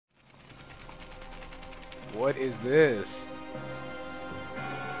What is this?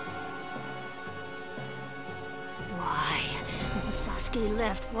 Why? When Sasuke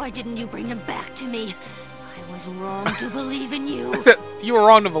left, why didn't you bring him back to me? I was wrong to believe in you. You were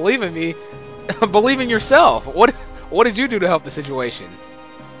wrong to believe in me. Believe in yourself. What did you do to help the situation?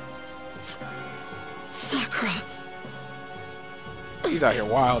 Sakura. She's out here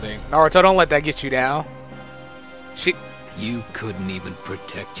wilding. Naruto, don't let that get you down. You couldn't even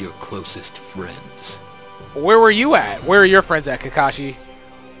protect your closest friends. Where were you at? Where are your friends at, Kakashi?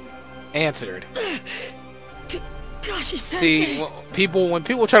 Answered. Kakashi Sensei. See, when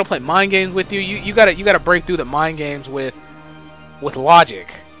people try to play mind games with you, you gotta break through the mind games with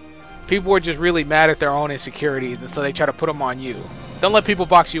logic. People are just really mad at their own insecurities, and so they try to put them on you. Don't let people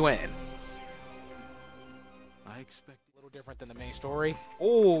box you in. I expect A little different than the main story.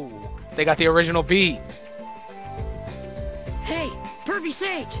 Ooh, they got the original beat. Hey, Pervy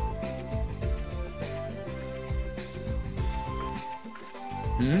Sage.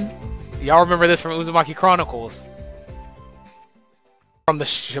 Y'all remember this from Uzumaki Chronicles? From the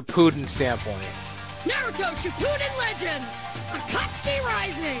Shippuden standpoint. Naruto Shippuden Legends. Akatsuki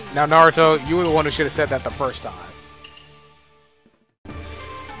Rising. Now, Naruto, you were the one who should have said that the first time.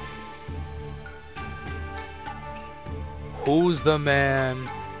 Who's the man?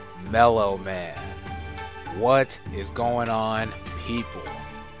 Melloman. What is going on, people?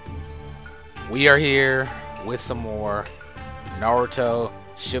 We are here with some more Naruto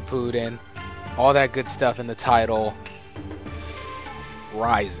Shippuden, all that good stuff in the title,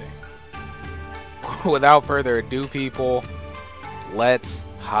 Rising. Without further ado, people, let's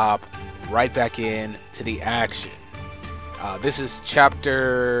hop right back in to the action. This is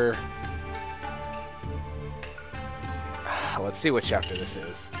chapter... Let's see what chapter this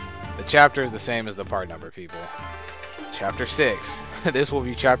is. The chapter is the same as the part number, people. Chapter 6. This will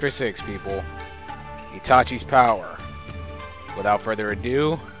be chapter 6, people. Itachi's power. Without further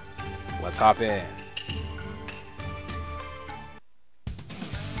ado, let's hop in.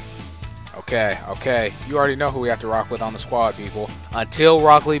 Okay. You already know who we have to rock with on the squad, people. Until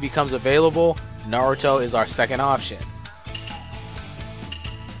Rock Lee becomes available, Naruto is our second option.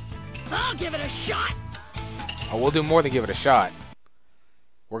 I'll give it a shot. Oh, we'll do more than give it a shot.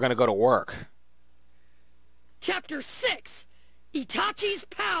 We're gonna go to work. Chapter 6. Itachi's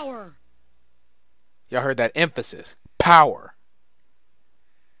power. Y'all heard that emphasis. Power.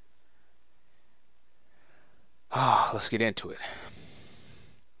 Let's get into it.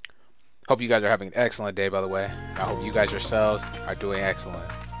 Hope you guys are having an excellent day, by the way. I hope you guys yourselves are doing excellent.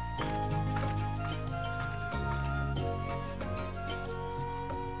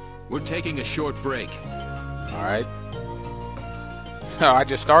 We're taking a short break. Alright. I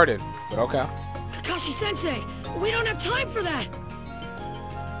just started, but okay. Kakashi Sensei, we don't have time for that.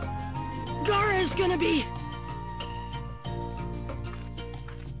 Gaara is gonna be...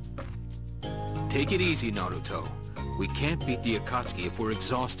 Take it easy, Naruto. We can't beat the Akatsuki if we're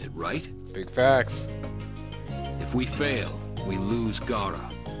exhausted, right? Big facts. If we fail, we lose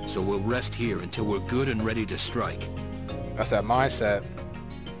Gaara. So we'll rest here until we're good and ready to strike. That's that mindset.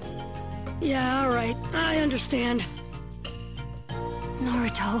 Yeah, alright. I understand.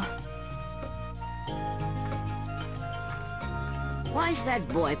 Naruto. Why's that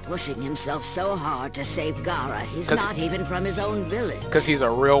boy pushing himself so hard to save Gaara? He's not even from his own village. Because he's a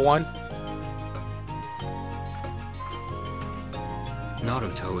real one.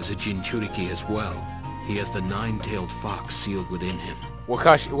 Naruto is a Jinchuriki as well. He has the nine-tailed fox sealed within him. What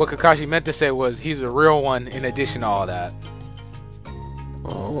Kakashi meant to say was he's a real one in addition to all that.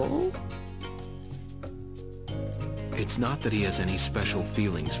 Oh? It's not that he has any special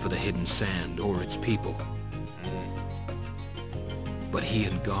feelings for the hidden sand or its people. But he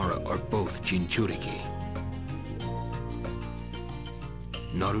and Gaara are both Jinchuriki.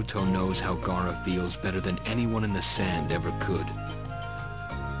 Naruto knows how Gaara feels better than anyone in the sand ever could.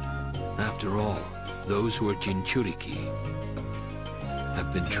 After all, those who are Jinchuriki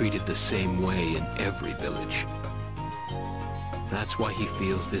have been treated the same way in every village. That's why he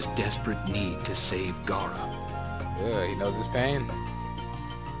feels this desperate need to save Gaara. Yeah, he knows his pain.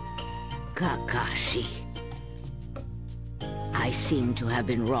 Kakashi. I seem to have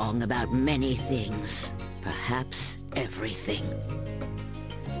been wrong about many things. Perhaps everything.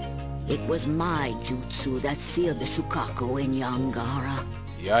 It was my jutsu that sealed the Shukaku in young Gaara.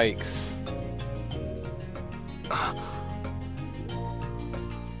 Yikes.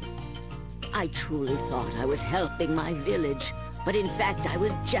 I truly thought I was helping my village, but in fact I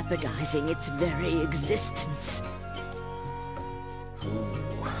was jeopardizing its very existence.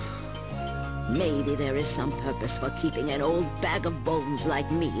 Maybe there is some purpose for keeping an old bag of bones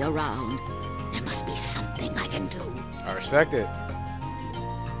like me around. Am must be something I can do. I respect it.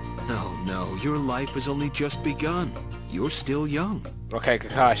 No, no, your life has only just begun. You're still young. Okay,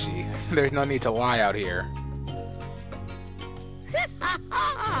 Kakashi. There's no need to lie out here.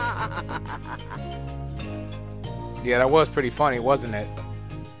 Yeah, that was pretty funny, wasn't it?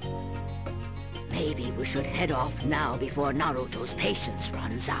 Maybe we should head off now before Naruto's patience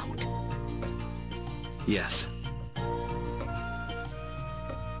runs out. Yes.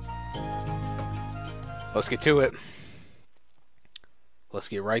 Let's get to it. Let's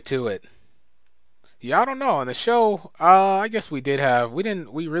get right to it. Yeah, I don't know. On the show, I guess we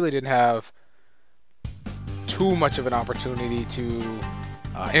really didn't have too much of an opportunity to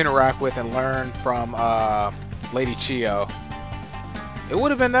interact with and learn from Lady Chiyo. It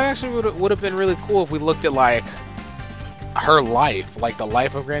would have been, that actually would have been really cool if we looked at like her life, like the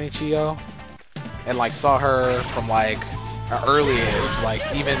life of Granny Chiyo, and like saw her from like an early age, like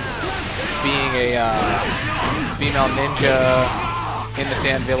even being a female ninja in the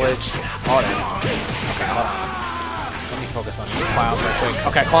Sand Village. Hold on. Okay, hold on. Let me focus on these clowns real quick.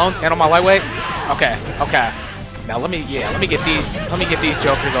 Okay, clones, handle my lightweight. Okay, okay. Now let me get these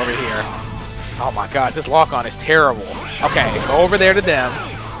jokers over here. Oh my gosh, this lock on is terrible. Okay, go over there to them.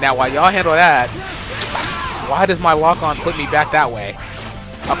 Now while y'all handle that, why does my lock on put me back that way?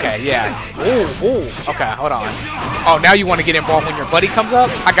 Okay, yeah. Ooh, ooh. Okay, hold on. Oh, now you want to get involved when your buddy comes up?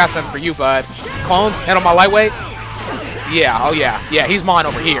 I got something for you, bud. Clones, handle my lightweight. Yeah, oh yeah. Yeah, he's mine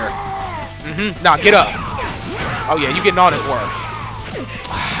over here. Now get up. Oh yeah, you getting all this work.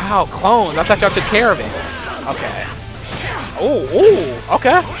 Wow, clones. I thought y'all took care of it. Okay. Ooh, ooh.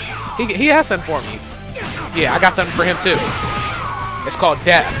 Okay. He has something for me. Yeah, I got something for him too. It's called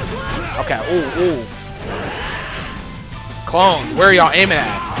death. Okay. Ooh, ooh. Clones, where are y'all aiming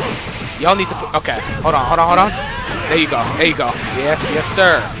at? Y'all need to put, okay. Hold on, hold on, hold on. There you go. There you go. Yes, yes,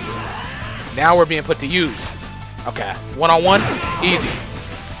 sir. Now we're being put to use. Okay. One-on-one. Easy.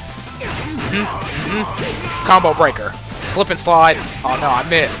 Combo breaker. Slip and slide. Oh no, I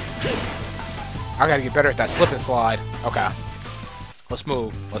missed. I gotta get better at that slip and slide. Okay. Let's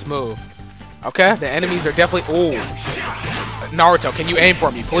move. Let's move. Okay, the enemies are definitely... Ooh. Naruto, can you aim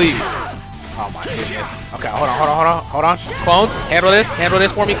for me, please? Oh my goodness. Okay, hold on, hold on, hold on, hold on. Clones, handle this. Handle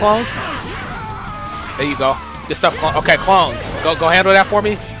this for me, clones. There you go. Good stuff, clones. Okay, clones. Go handle that for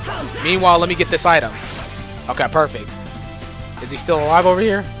me. Meanwhile, let me get this item. Okay, perfect. Is he still alive over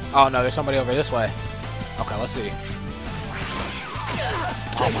here? Oh no, there's somebody over this way. Okay, let's see.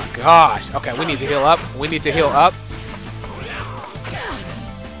 Oh my gosh. Okay, we need to heal up. We need to heal up.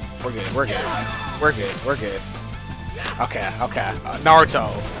 We're good, we're good. We're good, we're good. Okay, okay.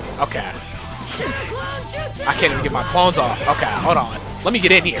 Naruto. Okay. I can't even get my clones off. Okay, hold on. Let me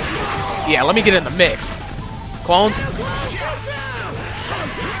get in here. Yeah, let me get in the mix. Clones.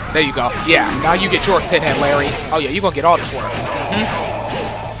 There you go. Yeah, now you get yours, Pinhead Larry. Oh yeah, you're gonna get all this work.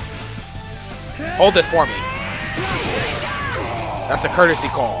 Hold this for me. That's a courtesy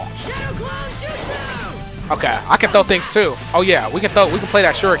call. Okay, I can throw things too. Oh yeah, we can play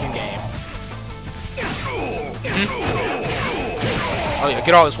that shuriken game. Oh yeah,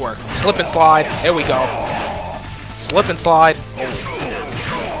 get all this work. Slip and slide. There we go. Slip and slide.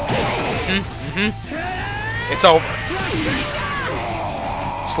 It's over.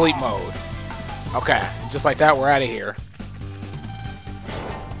 Sleep mode. Okay, just like that, we're out of here.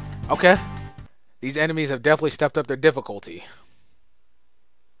 Okay. These enemies have definitely stepped up their difficulty.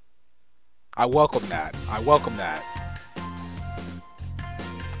 I welcome that. I welcome that.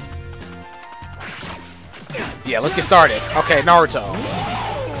 Yeah, let's get started. Okay, Naruto.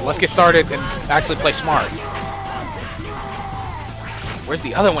 Let's get started and actually play smart. Where's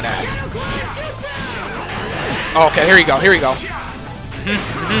the other one at? Oh, okay, here you go. Here we go.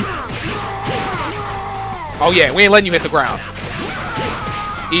 Oh yeah, we ain't letting you hit the ground.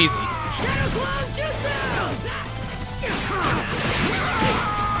 Easy.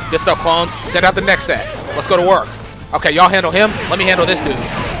 Good stuff, clones. Send out the next set. Let's go to work. Okay, y'all handle him. Let me handle this dude.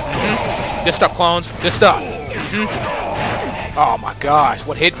 Good stuff, clones. Good stuff. Oh my gosh,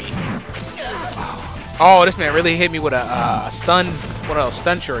 what hit me? Oh, this man really hit me with a stun, one of those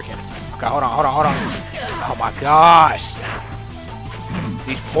stun shuriken. Okay, hold on, hold on, hold on. Oh my gosh.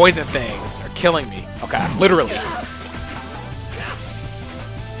 These poison things are killing me. Okay, literally.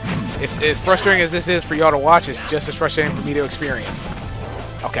 It's as frustrating as this is for y'all to watch, it's just as frustrating for me to experience.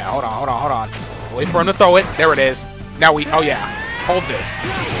 Okay, hold on, hold on, hold on. Wait for him to throw it. There it is. Now we, oh yeah. Hold this.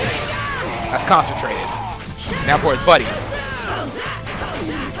 That's concentrated. Now for his buddy.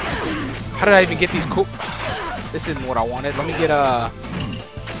 How did I even get these cool... This isn't what I wanted. Let me get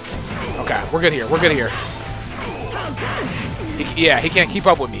okay, we're good here. We're good here. Yeah, he can't keep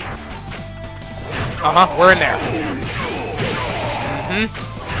up with me. We're in there.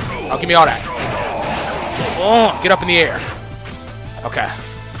 Oh, give me all that. Oh, get up in the air. Okay.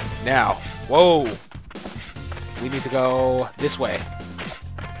 Now, whoa. We need to go this way.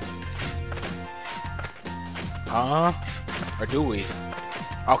 Huh? Or do we?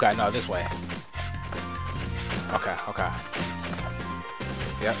 Okay, no, this way. Okay, okay.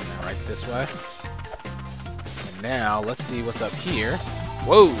 Yep, right this way. And now, let's see what's up here.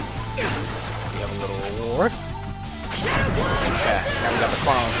 Whoa! We have a little reward. Okay, now we got the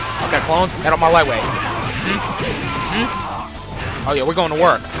clones. Okay, clones, head on my lightweight. Oh yeah, we're going to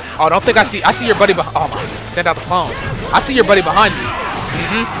work. Oh, don't think I see your buddy behind. Oh my, send out the clones. I see your buddy behind me.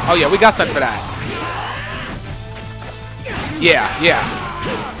 Oh yeah, we got something for that. Yeah, yeah.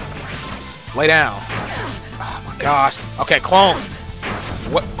 Lay down. Oh my gosh. Okay, clones.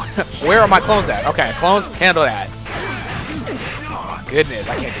 What? Where are my clones at? Okay, clones, handle that. Oh my goodness,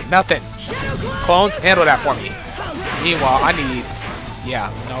 I can't do nothing. Clones, handle that for me. Meanwhile, I need... Yeah,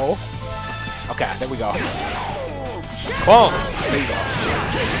 no. Okay, there we go. Clones. There you go.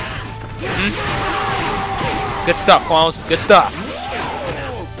 Good stuff, clones. Good stuff.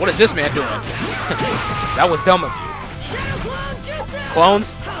 What is this man doing? That was dumb of you.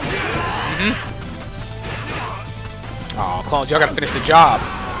 Clones. Oh, clones, y'all gotta finish the job.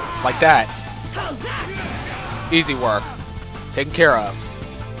 Like that. Easy work. Taken care of.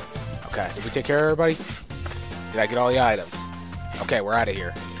 Okay, did we take care of everybody? Did I get all the items? Okay, we're out of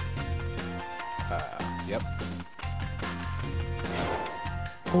here. Yep.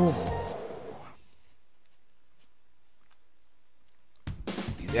 Whew.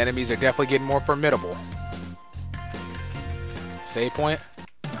 These enemies are definitely getting more formidable. Save point?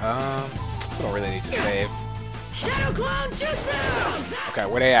 We don't really need to save. Okay,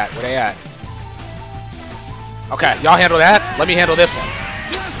 where they at? Where they at? Okay, y'all handle that. Let me handle this one.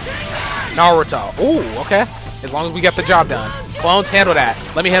 Naruto. Ooh, okay. As long as we get the job done. Clones, handle that.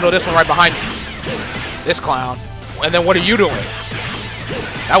 Let me handle this one right behind me. This clown. And then what are you doing?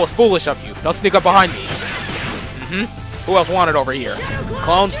 That was foolish of you. Don't sneak up behind me. Who else wanted over here?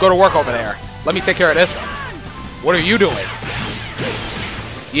 Clones, go to work over there. Let me take care of this one. What are you doing?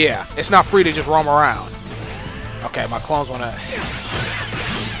 Yeah, it's not free to just roam around. Okay, my clones want to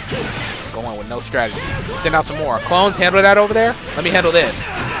go in with no strategy. Send out some more. Clones, handle that over there. Let me handle this.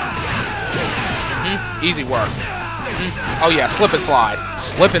 Easy work. Oh yeah, slip and slide.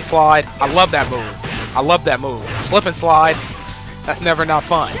 Slip and slide. I love that move. I love that move. Slip and slide. That's never not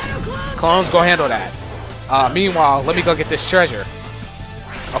fun. Clones, go handle that. Meanwhile, let me go get this treasure.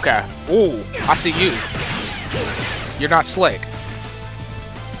 Okay. Ooh, I see you. You're not slick.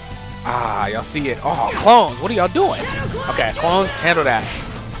 Ah, y'all see it. Oh, clones, what are y'all doing? Okay, clones, handle that.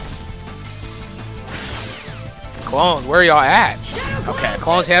 Clones, where are y'all at? Okay,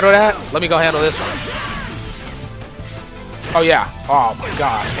 clones, handle that. Let me go handle this one. Oh, yeah. Oh, my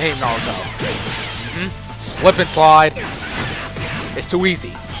gosh. Aim Naruto. Slip and slide. It's too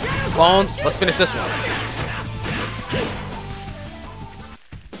easy. Clones, let's finish this one.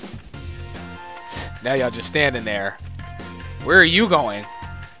 Now y'all just standing there. Where are you going?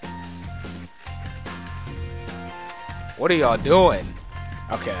 What are y'all doing?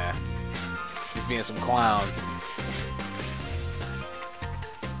 Okay. Just being some clowns.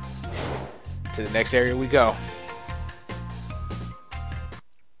 To the next area we go.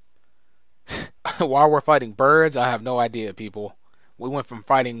 While we're fighting birds, I have no idea, people. We went from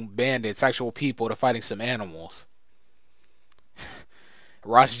fighting bandits, actual people, to fighting some animals.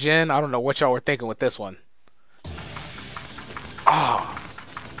 Rasjin, I don't know what y'all were thinking with this one. Ah.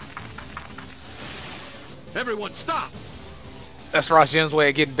 Everyone, stop! That's Rasjin's way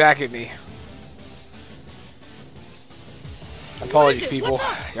of getting back at me. Apologies, people.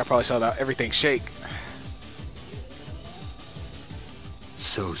 Y'all probably saw that everything shake.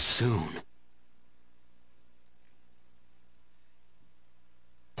 So soon.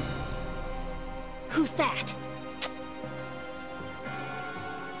 Who's that?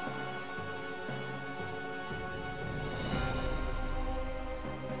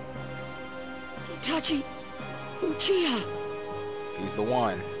 Itachi Uchiha. He's the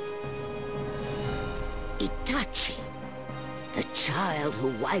one. Itachi. The child who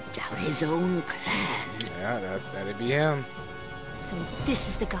wiped out his own clan. Yeah, that'd be him. So this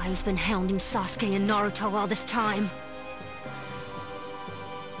is the guy who's been hounding Sasuke and Naruto all this time.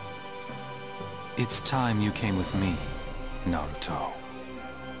 It's time you came with me, Naruto.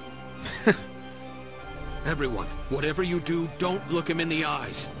 Everyone, whatever you do, don't look him in the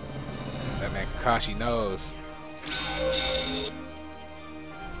eyes. That man Kakashi knows.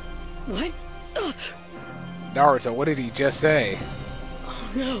 What? Naruto, what did he just say?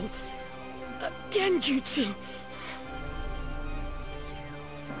 Oh no. Genjutsu.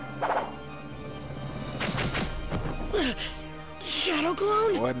 Shadow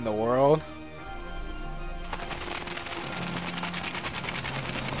clone? What in the world?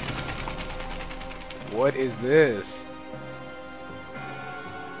 What is this?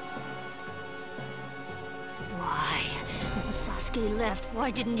 Why? When Sasuke left,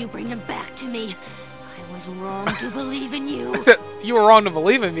 why didn't you bring him back to me? I was wrong to believe in you. You were wrong to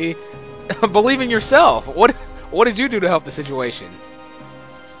believe in me. Believe in yourself. What did you do to help the situation?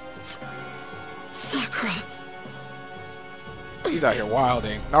 Sakura. He's out here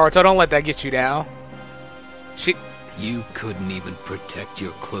wilding. Naruto, don't let that get you down. You couldn't even protect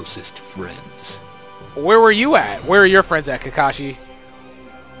your closest friends. Where were you at? Where are your friends at, Kakashi?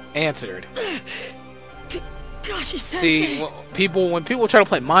 Answered. Kakashi Sensei. See, when people try to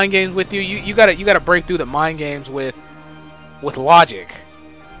play mind games with you, you gotta break through the mind games with logic.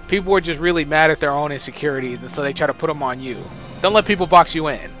 People are just really mad at their own insecurities, and so they try to put them on you. Don't let people box you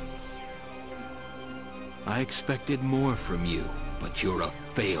in. I expected more from you, but you're a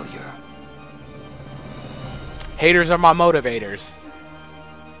failure. Haters are my motivators.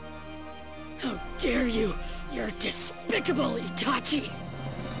 How dare you! You're despicable, Itachi!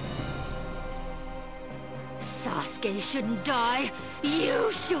 Sasuke shouldn't die.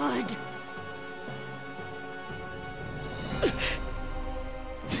 You should.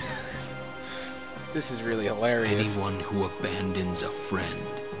 This is really hilarious. Anyone who abandons a friend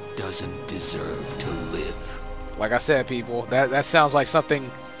doesn't deserve to live. Like I said, people, that sounds like something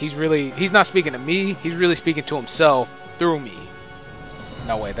he's not speaking to me, he's really speaking to himself through me.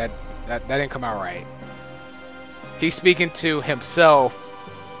 No way, that didn't come out right. He's speaking to himself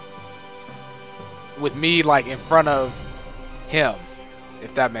with me like in front of him,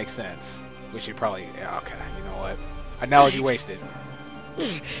 if that makes sense. We should probably, yeah, okay, you know what? Analogy wasted.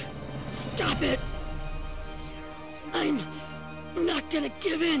 Stop it! I'm not gonna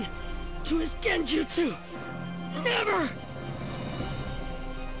give in to his genjutsu! Never!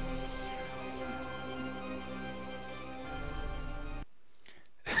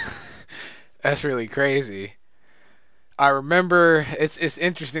 That's really crazy. I remember it's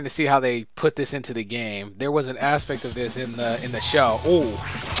interesting to see how they put this into the game. There was an aspect of this in the show. Ooh.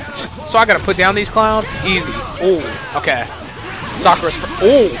 So I gotta put down these clowns? Easy. Ooh. Okay. Sakura's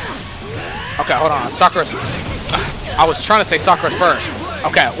ooh. Okay, hold on. Sakura's I was trying to say Sakura's first.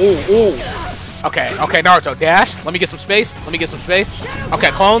 Okay, ooh, ooh. Okay, okay, Naruto, dash. Let me get some space. Let me get some space.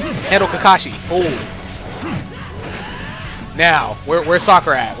 Okay, clones, handle Kakashi. Ooh. Now, where's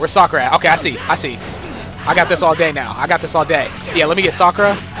Sakura at? Where's Sakura at? Okay, I see. I got this all day now. I got this all day. Yeah, let me get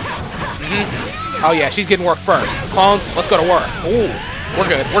Sakura. Oh yeah, she's getting work first. Clones, let's go to work. Ooh, we're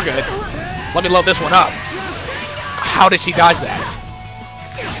good, we're good. Let me load this one up. How did she dodge that?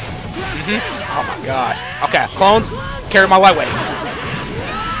 Oh my gosh. Okay, clones, carry my lightweight.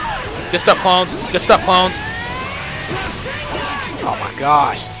 Good stuff, clones. Good stuff, clones. Oh my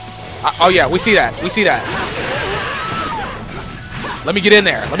gosh. Oh yeah, we see that. We see that. Let me get in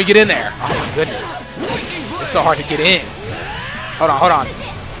there. Let me get in there. Oh my goodness. It's so hard to get in. Hold on, hold on.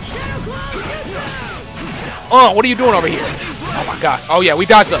 Oh, what are you doing over here? Oh my gosh. Oh yeah, we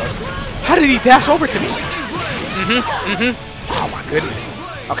dodged those. How did he dash over to me? Oh my goodness.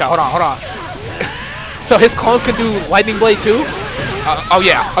 Okay, hold on, hold on. So his clones can do lightning blade too? Oh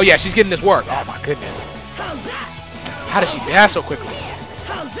yeah, she's getting this work. Oh my goodness. How does she dash so quickly?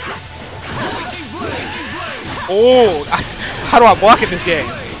 Oh, how do I block in this game?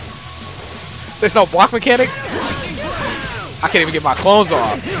 There's no block mechanic? I can't even get my clones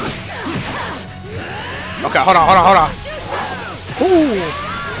off. Okay, hold on, hold on, hold on.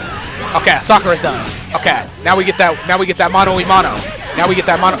 Ooh. Okay, Sakura's done. Okay, now we get that mano y mano. Now we get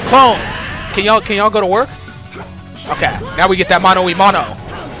that mano. Clones! Can y'all go to work? Okay, now we get that mano y mano.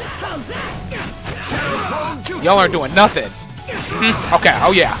 Y'all aren't doing nothing. Okay,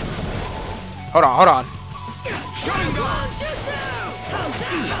 oh yeah. Hold on, hold on.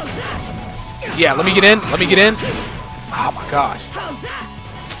 Yeah, let me get in. Let me get in. Oh my gosh.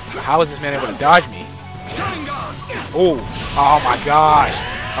 How is this man able to dodge me? Oh my gosh.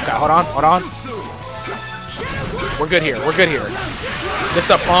 Okay, hold on, hold on. We're good here. We're good here. Good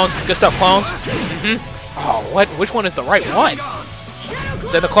stuff, clones. Good stuff, clones. Oh, what? Which one is the right one?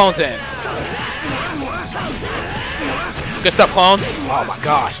 Send the clones in. Good stuff, clones. Oh my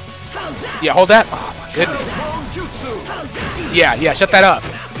gosh. Yeah, hold that. Oh my goodness. Yeah, shut that up.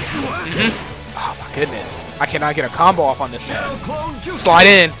 Oh my goodness. I cannot get a combo off on this man. Slide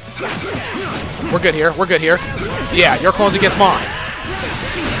in. We're good here. We're good here. Yeah, your clones against mine.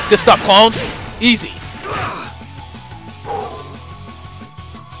 Good stuff, clones. Easy.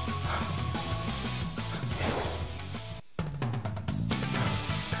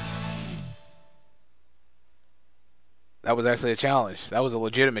 That was actually a challenge. That was a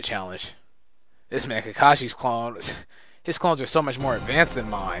legitimate challenge. This man, Kakashi's clone, his clones are so much more advanced than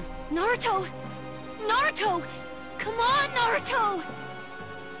mine. Naruto! Naruto! Come on, Naruto!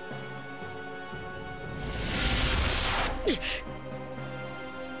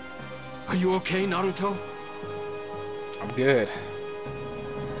 Are you okay, Naruto? I'm good.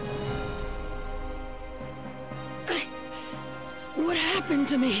 What happened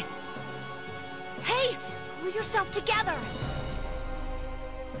to me? Hey! Pull yourself together!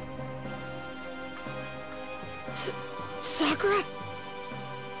 Sakura?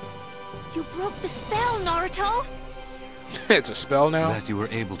 You broke the spell, Naruto! It's a spell now? That you were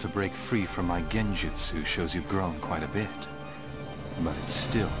able to break free from my genjutsu shows you've grown quite a bit. But it's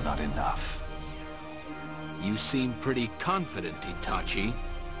still not enough. You seem pretty confident, Itachi.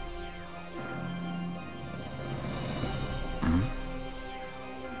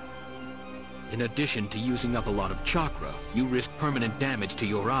 In addition to using up a lot of chakra, you risk permanent damage to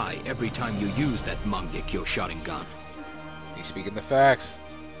your eye every time you use that Mangekyo Sharingan. He's speaking the facts.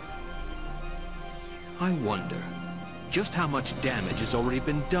 I wonder, just how much damage has already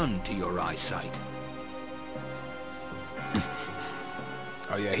been done to your eyesight?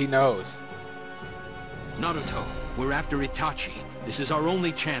 Oh yeah, he knows. Naruto, we're after Itachi. This is our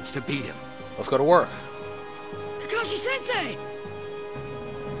only chance to beat him. Let's go to work. Kakashi-sensei!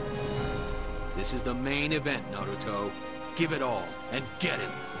 This is the main event, Naruto. Give it all, and get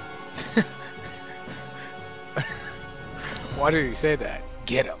him. Why did he say that?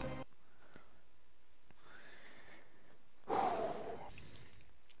 Get him.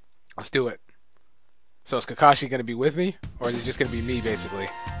 Let's do it. So is Kakashi going to be with me? Or is it just going to be me, basically?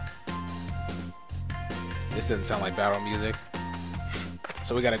 This doesn't sound like battle music.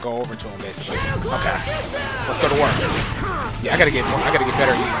 So we got to go over to him, basically. Okay. Let's go to work. Yeah, I got to get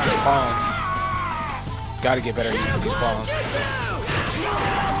better at using these clones. Got to get better at using these clones.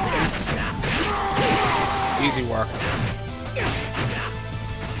 Easy work.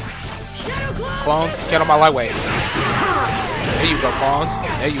 Clones, get on my lightweight. There you go, clones.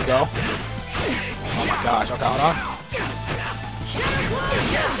 There you go. Oh my gosh, okay, hold on.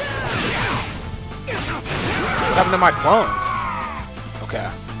 What happened to my clones? Okay.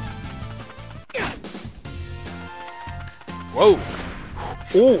 Whoa.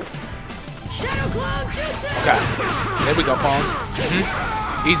 Ooh. Okay. There we go, clones.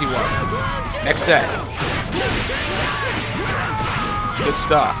 Easy work. Next set. Good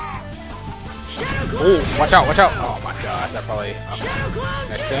stuff. Ooh, watch out, watch out. Oh my gosh, that probably... Okay.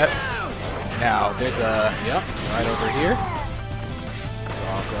 Next set. Now, there's a... Yep, right over here. So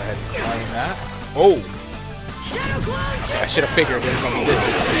I'll go ahead and claim that. Oh! Okay, I should have figured there's going to be this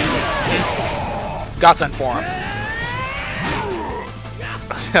dude. Godsend for him.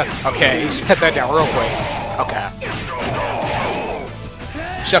 Okay, he shut that down real quick. Okay.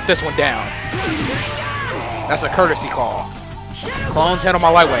 Shut this one down. That's a courtesy call. Clones, head on my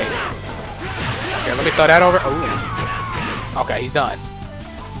lightweight. Okay, let me throw that over. Ooh. Okay, he's done.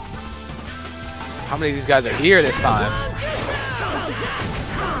 How many of these guys are here this time?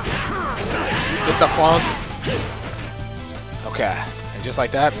 Good stuff, clones. Okay, and just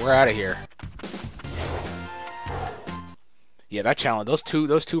like that, we're out of here. Yeah, that challenge, those two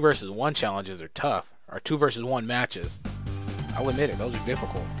versus one challenges are tough. Or 2 versus 1 matches. I'll admit it, those are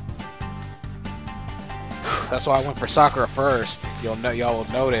difficult. That's why I went for Sakura first. Y'all will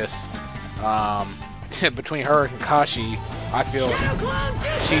notice. Between her and Kakashi, I feel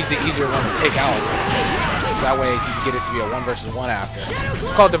she's the easier one to take out. So that way you can get it to be a 1 versus 1 after.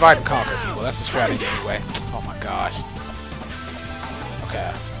 It's called divide and conquer, people. That's the strategy anyway. Oh my gosh.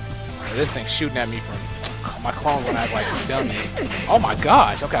 Okay. So this thing's shooting at me from my clone when I act like some dummies. Oh my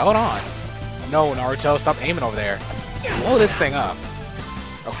gosh. Okay, hold on. No, Naruto, stop aiming over there. Blow this thing up.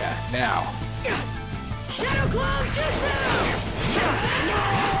 Okay, now.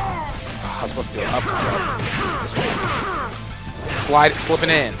 I was supposed to do an up. This way. Slide, slipping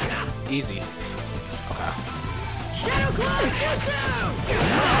in. Easy. Okay.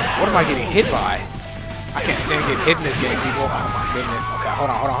 What am I getting hit by? I can't stand getting hit in this game, people. Oh my goodness. Okay, hold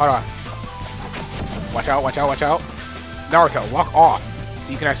on. Watch out, watch out, watch out. Naruto, walk off.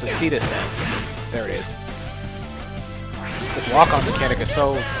 So you can actually see this thing. There it is. This lock-on mechanic is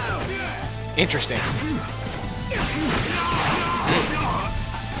so interesting.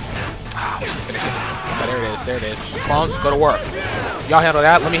 Okay, there it is. Clones, go to work. Y'all handle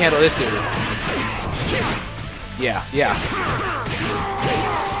that. Let me handle this dude. Yeah.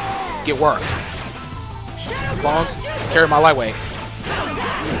 Get worked. Clones, carry my lightweight.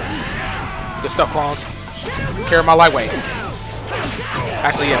 Good stuff, clones. Carry my lightweight.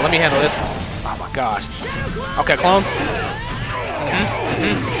 Actually, yeah, let me handle this one. Oh my gosh. Okay, clones.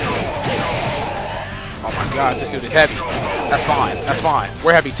 Oh my gosh, this dude is heavy. That's fine. That's fine.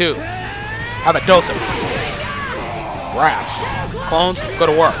 We're heavy too. Have a dose of it. Raps. Clones, go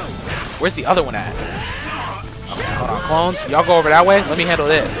to work. Where's the other one at? Okay, hold on. Clones, y'all go over that way. Let me handle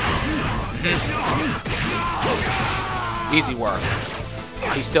this. Easy work.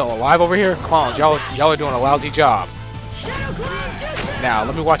 He's still alive over here? Clones, y'all are doing a lousy job. Now,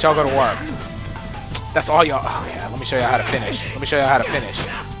 let me watch y'all go to work. That's all y'all... Okay, let me show y'all how to finish. Let me show y'all how to finish.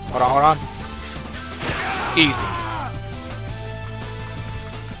 Hold on, hold on. Easy.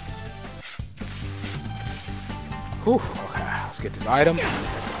 Whew. Okay, let's get this item.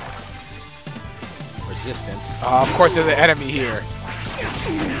 Resistance. Of course there's an enemy here.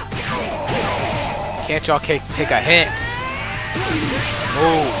 Can't y'all take a hint?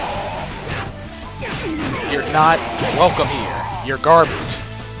 Move. You're not welcome here. You're garbage.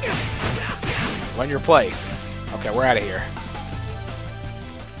 Run your place. Okay, we're out of here.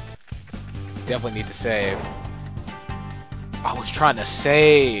 Definitely need to save. I was trying to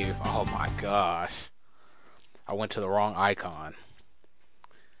save. Oh my gosh. I went to the wrong icon.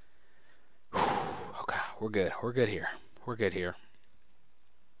 Okay, we're good. We're good here. We're good here.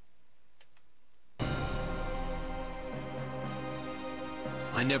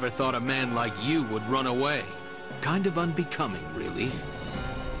 I never thought a man like you would run away. Kind of unbecoming, really.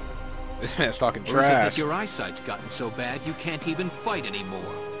 This man's talking Or is it trash. that your eyesight's gotten so bad you can't even fight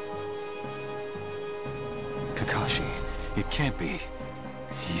anymore? Kakashi, it can't be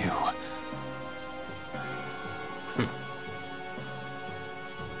you.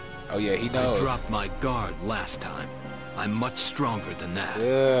 Oh yeah, he knows. I dropped my guard last time. I'm much stronger than that.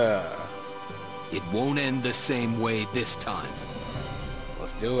 Yeah. It won't end the same way this time.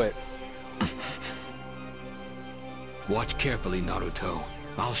 Let's do it. Watch carefully, Naruto.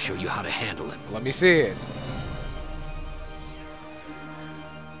 I'll show you how to handle him. Let me see it.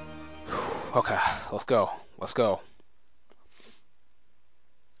 Okay, let's go. Let's go.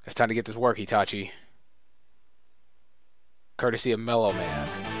 It's time to get this work, Itachi. Courtesy of Melloman.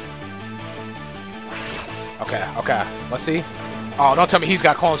 Okay, okay. Let's see. Oh, don't tell me he's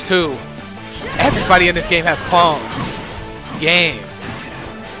got clones too. Everybody in this game has clones. Game.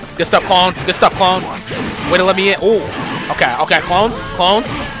 Good stuff, clone. Good stuff, clone. Way to let me in. Ooh. Okay, okay, clones. Clones.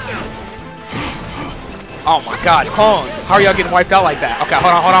 Oh my gosh, clones. How are y'all getting wiped out like that? Okay,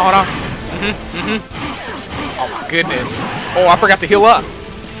 hold on, hold on, hold on. Oh my goodness. Oh, I forgot to heal up.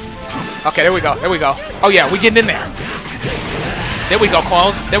 Okay, there we go. There we go. Oh yeah, we getting in there. There we go,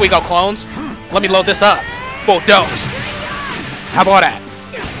 clones. There we go, clones. Let me load this up. Full dose. How about that?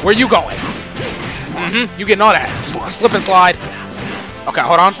 Where you going? You getting all that. Slip and slide. Okay,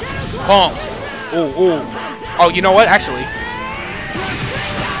 hold on. Clones. Ooh, ooh. Oh, you know what? Actually,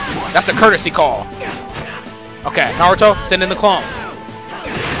 that's a courtesy call. Okay, Naruto, send in the clones.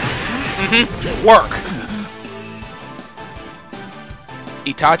 Work.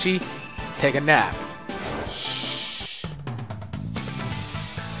 Itachi, take a nap.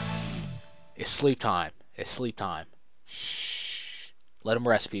 It's sleep time. It's sleep time. Let him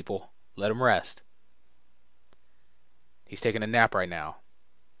rest, people. Let him rest. He's taking a nap right now.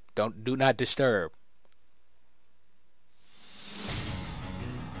 Do not disturb.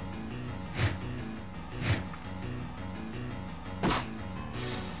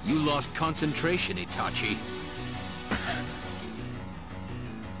 You lost concentration, Itachi.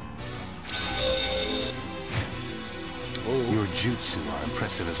 Your jutsu are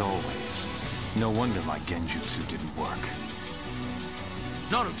impressive as always. No wonder my genjutsu didn't work.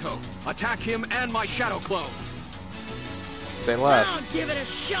 Naruto, attack him and my shadow clone. Say less. I'll give it a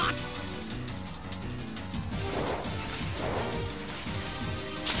shot.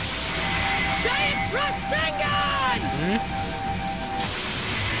 Giant Rasengan!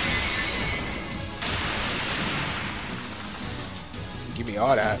 Give me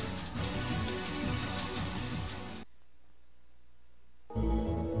all that.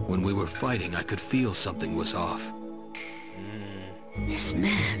 When we were fighting, I could feel something was off. This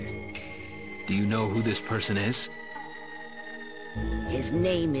man, Do you know who this person is? his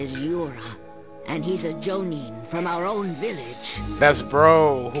name is Yura, and he's a Jonin from our own village. That's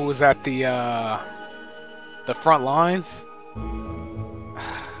bro who was at the front lines.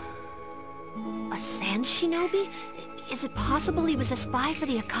 A sand shinobi? Is it possible he was a spy for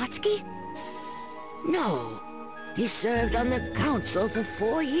the Akatsuki? No, he served on the council for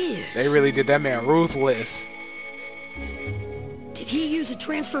 4 years. They really did that man ruthless. Did he use a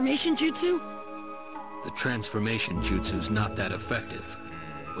transformation jutsu? The transformation jutsu's not that effective.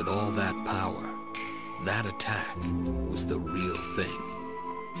 With all that power, that attack was the real thing.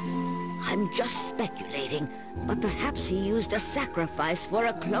 I'm just speculating, but perhaps he used a sacrifice for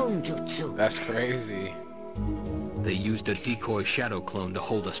a clone jutsu. That's crazy. They used a decoy shadow clone to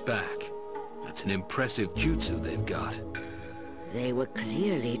hold us back. That's an impressive jutsu they've got. They were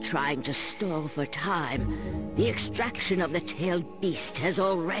clearly trying to stall for time. The extraction of the tailed beast has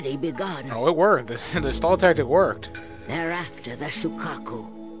already begun. Oh, it worked. The stall tactic worked. They're after the Shukaku.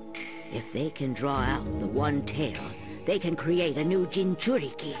 If they can draw out the one tail, they can create a new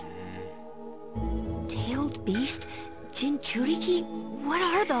Jinchuriki. Tailed beast? Jinchuriki? What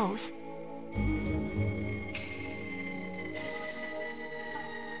are those?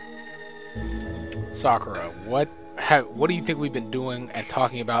 Sakura, what do you think we've been doing and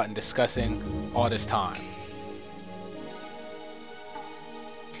talking about and discussing all this time?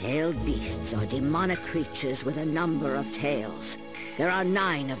 Tailed beasts are demonic creatures with a number of tails. There are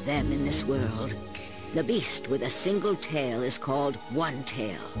 9 of them in this world. The beast with a single tail is called One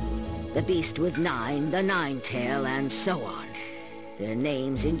Tail. The beast with 9, the 9 tail, and so on. Their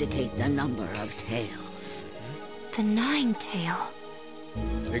names indicate the number of tails. The 9 tail.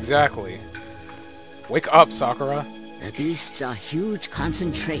 Exactly. Wake up, Sakura. The beasts are huge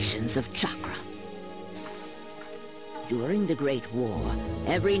concentrations of chakra. During the Great War,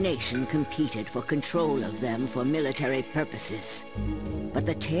 every nation competed for control of them for military purposes. But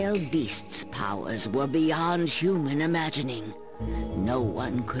the tailed beasts' powers were beyond human imagining. No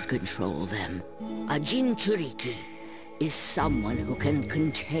one could control them. A Jinchuriki is someone who can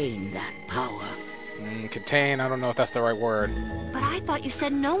contain that power. Contain, I don't know if that's the right word. But I thought you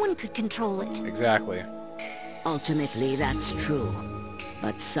said no one could control it. Exactly. Ultimately, that's true.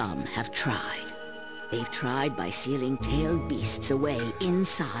 But some have tried. They've tried by sealing tailed beasts away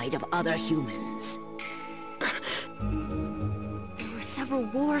inside of other humans. There were several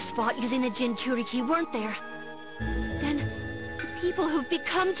wars fought using the Jinchuriki, weren't there? Then, the people who've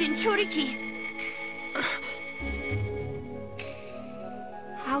become Jinchuriki.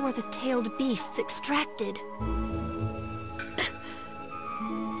 How are the tailed beasts extracted?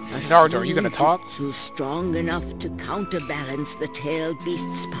 Naruto, are you gonna talk? Jutsu strong enough to counterbalance the tailed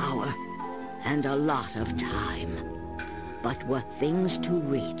beast's power. And a lot of time. But were things to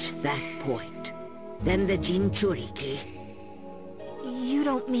reach that point, then the Jinchuriki... You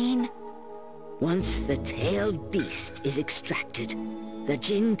don't mean... Once the tailed beast is extracted, the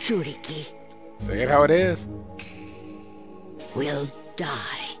Jinchuriki... Say it how it is. ...will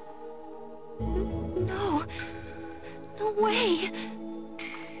die. No. No way.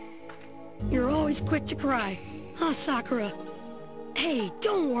 You're always quick to cry, huh, Sakura? Hey,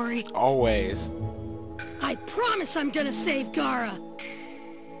 don't worry. Always. I promise I'm gonna save Gaara.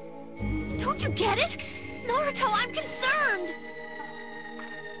 Don't you get it? Naruto, I'm concerned!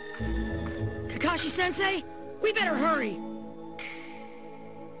 Kakashi-sensei, we better hurry.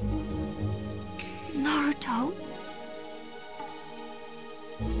 Naruto?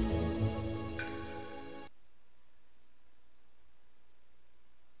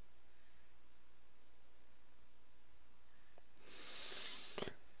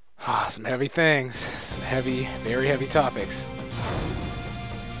 Some heavy things. Some heavy, very heavy topics.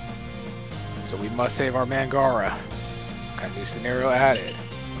 So we must save our man Gaara. Got a new scenario added.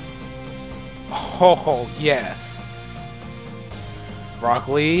 Oh, yes. Rock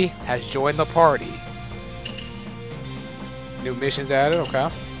Lee has joined the party. New missions added, okay.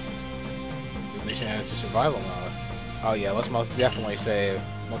 New mission added to survival mode. Oh yeah, let's most definitely save.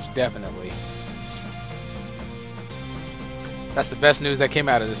 Most definitely. That's the best news that came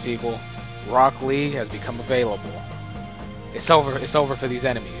out of this, people. Rock Lee has become available. It's over. It's over for these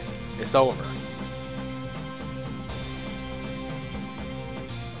enemies. It's over.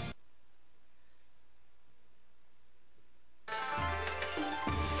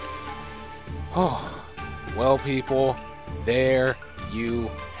 Oh, well, people, there you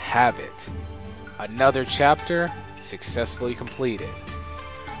have it. Another chapter successfully completed.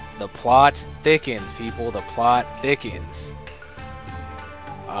 The plot thickens, people. The plot thickens.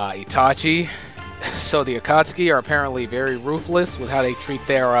 Itachi. So the Akatsuki are apparently very ruthless with how they treat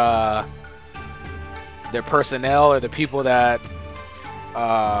their personnel, or the people that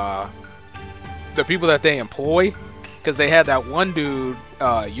they employ. Because they had that one dude,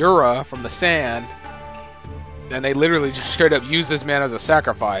 Yura, from the sand, and they literally just straight up use this man as a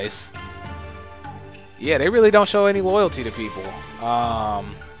sacrifice. Yeah, they really don't show any loyalty to people.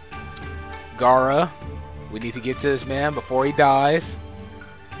 Gaara, we need to get to this man before he dies.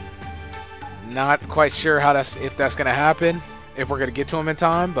 Not quite sure how if that's gonna happen, if we're gonna get to him in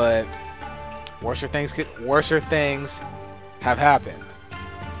time, but worser things have happened.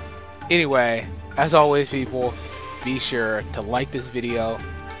 Anyway, as always, people, be sure to like this video,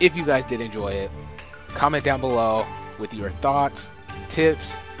 if you guys did enjoy it, comment down below with your thoughts,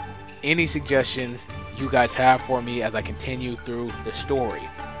 tips, any suggestions you guys have for me as I continue through the story.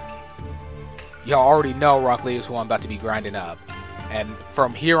 Y'all already know Rock Lee is who I'm about to be grinding up. And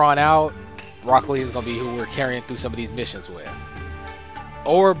from here on out, Rock Lee is going to be who we're carrying through some of these missions with.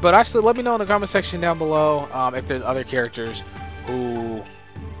 But actually, let me know in the comment section down below if there's other characters who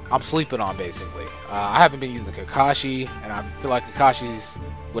I'm sleeping on, basically. I haven't been using Kakashi, and I feel like Kakashi's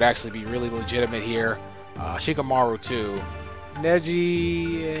would actually be really legitimate here. Shikamaru too.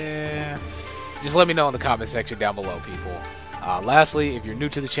 Neji, yeah. Just let me know in the comment section down below, people. Lastly, if you're new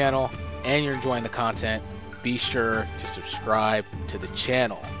to the channel and you're enjoying the content, be sure to subscribe to the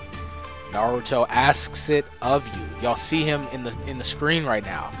channel. Naruto asks it of you. Y'all see him in the screen right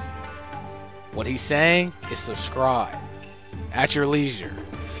now. What he's saying is subscribe at your leisure.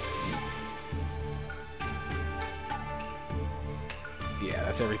 Yeah,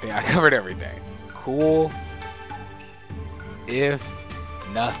 that's everything. I covered everything. Cool. If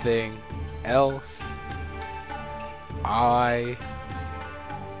nothing else, I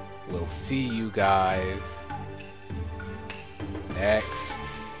will see you guys next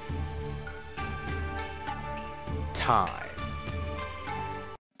time.